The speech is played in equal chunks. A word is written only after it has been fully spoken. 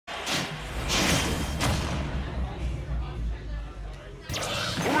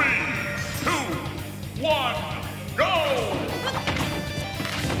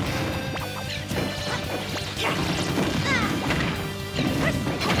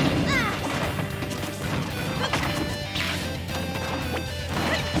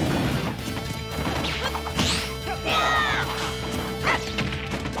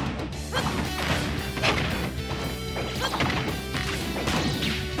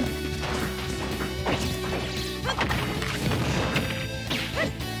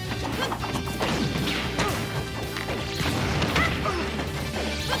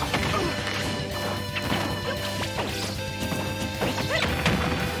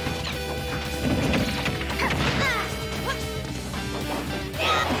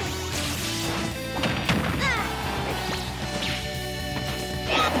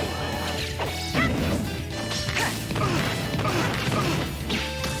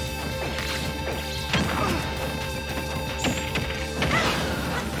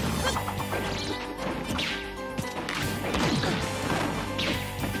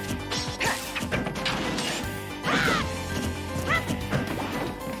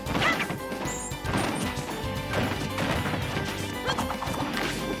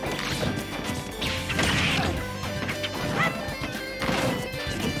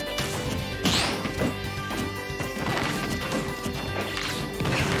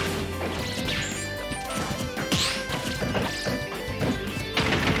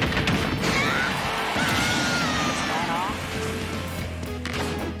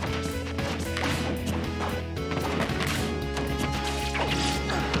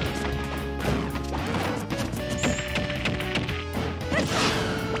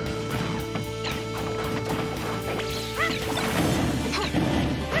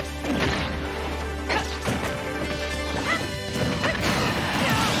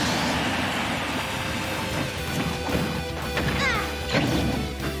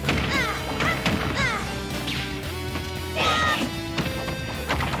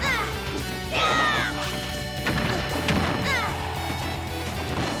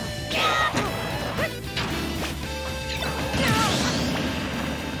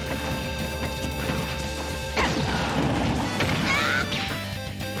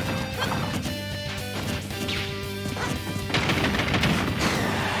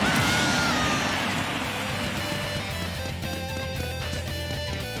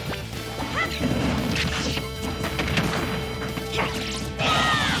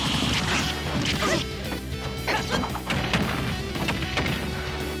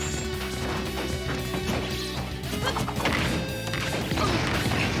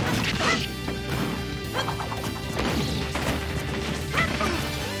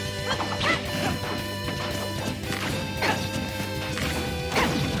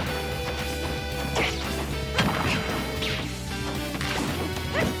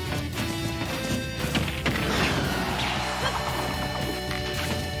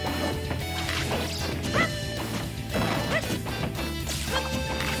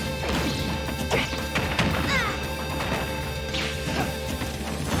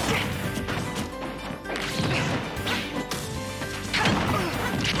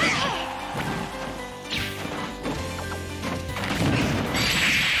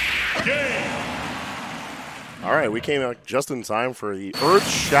All right, we came out just in time for the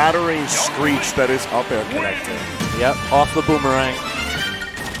earth-shattering screech that is up air connecting. Yep, off the boomerang.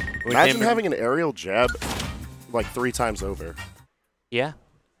 Imagine having an aerial jab like 3 times over. Yeah.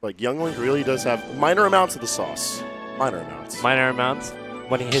 Like, Youngling really does have minor amounts of the sauce. Minor amounts. Minor amounts.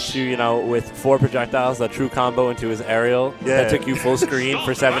 When he hits you, you know, with 4 projectiles, that true combo into his aerial, that took you full screen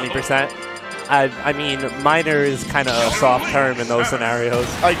for 70%. I mean, minor is kind of a soft term in those scenarios.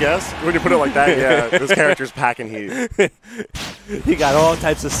 I guess. When you put it like that, yeah, this character's packing heat. He got all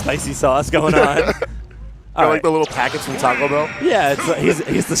types of spicy sauce going on. Like the little packets from Taco Bell? Yeah, he's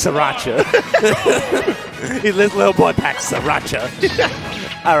the sriracha. This little boy packs sriracha.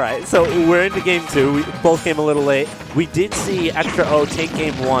 All right, so we're into game 2. We both came a little late. We did see Extra O take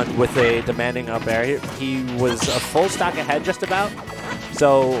game 1 with a demanding up air. He was a full stock ahead just about.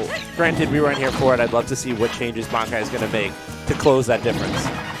 So, granted, we weren't here for it. I'd love to see what changes Bankai is going to make to close that difference.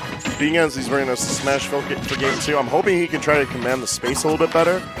 Being as he's bringing us to Smash for game 2, I'm hoping he can try to command the space a little bit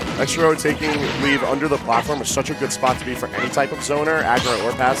better. Extra O taking leave under the platform is such a good spot to be for any type of zoner, aggro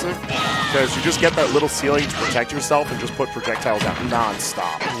or passive, because you just get that little ceiling to protect yourself and just put projectiles out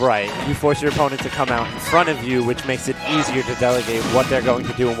non-stop. Right. You force your opponent to come out in front of you, which makes it easier to delegate what they're going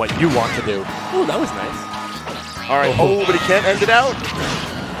to do and what you want to do. Ooh, that was nice. All right, but he can't end it out.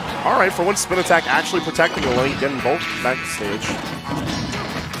 All right, for one spin attack actually protecting the lane, getting both backstage.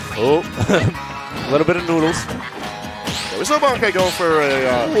 Oh, a little bit of noodles. Yeah, we saw Bankai going for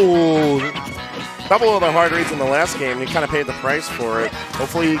a couple of the hard reads in the last game. He kind of paid the price for it.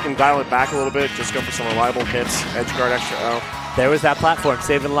 Hopefully he can dial it back a little bit, just go for some reliable hits, edge guard Extra O. There was that platform,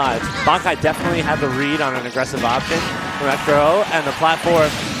 saving lives. Bankai definitely had the read on an aggressive option from Extra O, and the platform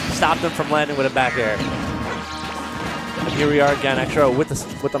stopped him from landing with a back air. And here we are again, Extra O with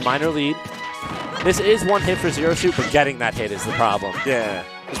the minor lead. This is one hit for Zero Suit, but getting that hit is the problem. Yeah,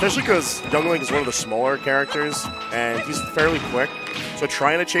 especially because Youngling is one of the smaller characters, and he's fairly quick. So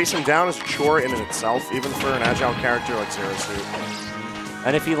trying to chase him down is a chore in and itself, even for an agile character like Zero Suit.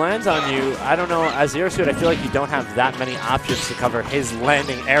 And if he lands on you, I don't know, as Zero Suit, I feel like you don't have that many options to cover his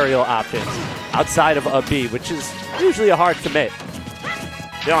landing aerial options outside of a B, which is usually a hard commit.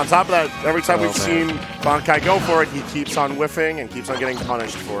 Yeah, on top of that, every time we've seen Bankai go for it, he keeps on whiffing and keeps on getting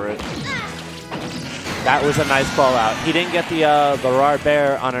punished for it. That was a nice call out. He didn't get the raw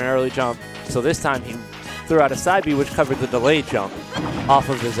bear on an early jump, so this time he threw out a side B, which covered the delayed jump off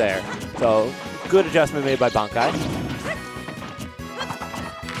of his air. So, good adjustment made by Bankai.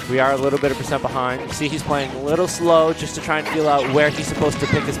 We are a little bit of percent behind. You see he's playing a little slow just to try and feel out where he's supposed to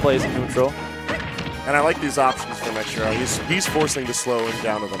pick his plays in neutral. And I like these options from Extra. He's forcing to slow him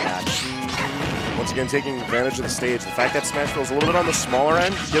down to the match. Once again, taking advantage of the stage. The fact that Smashville is a little bit on the smaller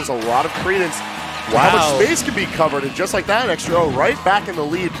end gives a lot of credence. Wow. How much space can be covered, and just like that, Extra O right back in the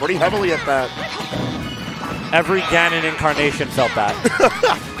lead pretty heavily at that. Every Ganon incarnation felt that.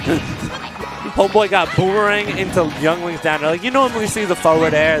 Homeboy got boomerang into Younglings down. Like, you normally see the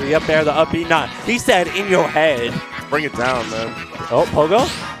forward air, the up air, the up B. Nah, he said in your head. Bring it down, man. Oh, Pogo?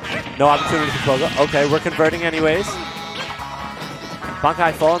 No opportunity for Pogo. Okay, we're converting anyways.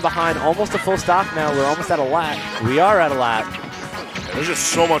 Bankai falling behind, almost a full stock now. We're almost at a lap. We are at a lap. There's just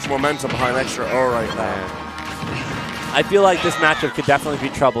so much momentum behind Extra O right now. I feel like this matchup could definitely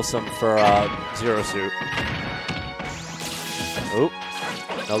be troublesome for Zero Suit. Oop.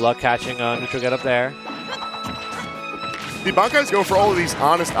 No luck catching neutral get up there. The Bankai's going for all of these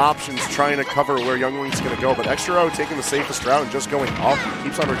honest options, trying to cover where Youngling's going to go, but Extra O taking the safest route and just going up. He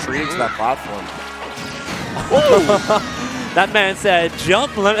keeps on retreating to that platform. That man said,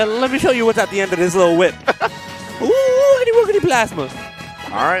 jump, let me show you what's at the end of this little whip. Ooh, any plasma.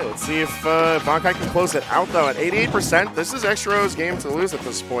 All right, let's see if Bankai can close it out, though. At 88%, this is Extra O's game to lose at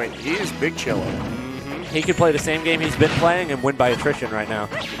this point. He is big chillin'. He could play the same game he's been playing and win by attrition right now.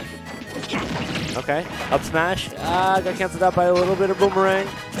 Okay, up smash. Got canceled out by a little bit of boomerang.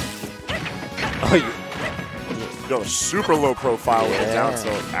 Oh, got a super low profile with the down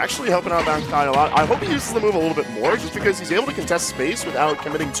tilt. Actually helping out Bankai a lot. I hope he uses the move a little bit more just because he's able to contest space without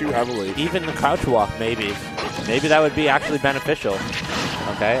committing too heavily. Even the crouch walk, maybe. Maybe that would be actually beneficial.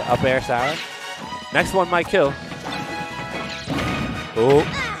 Okay, up air sour. Next one might kill. Oh.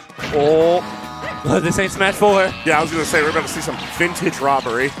 This ain't Smash 4. Yeah, I was going to say, we're about to see some vintage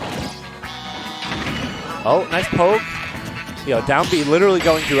robbery. Oh, nice poke. Yo, down B literally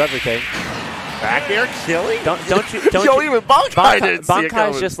going through everything. Back air killing? Don't you? Yo, even Bankai didn't see it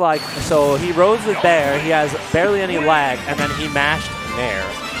coming. Bankai's just like, so he rose with Bear, he has barely any lag, and then he mashed Nair.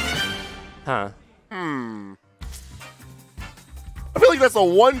 Huh. I feel like that's the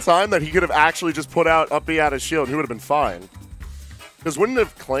one time that he could have actually just put out up B out his shield. He would have been fine. Because wouldn't it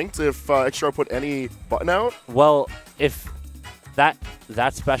have clanked if Extra put any button out? Well, if that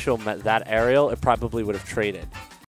special met that aerial, it probably would have traded.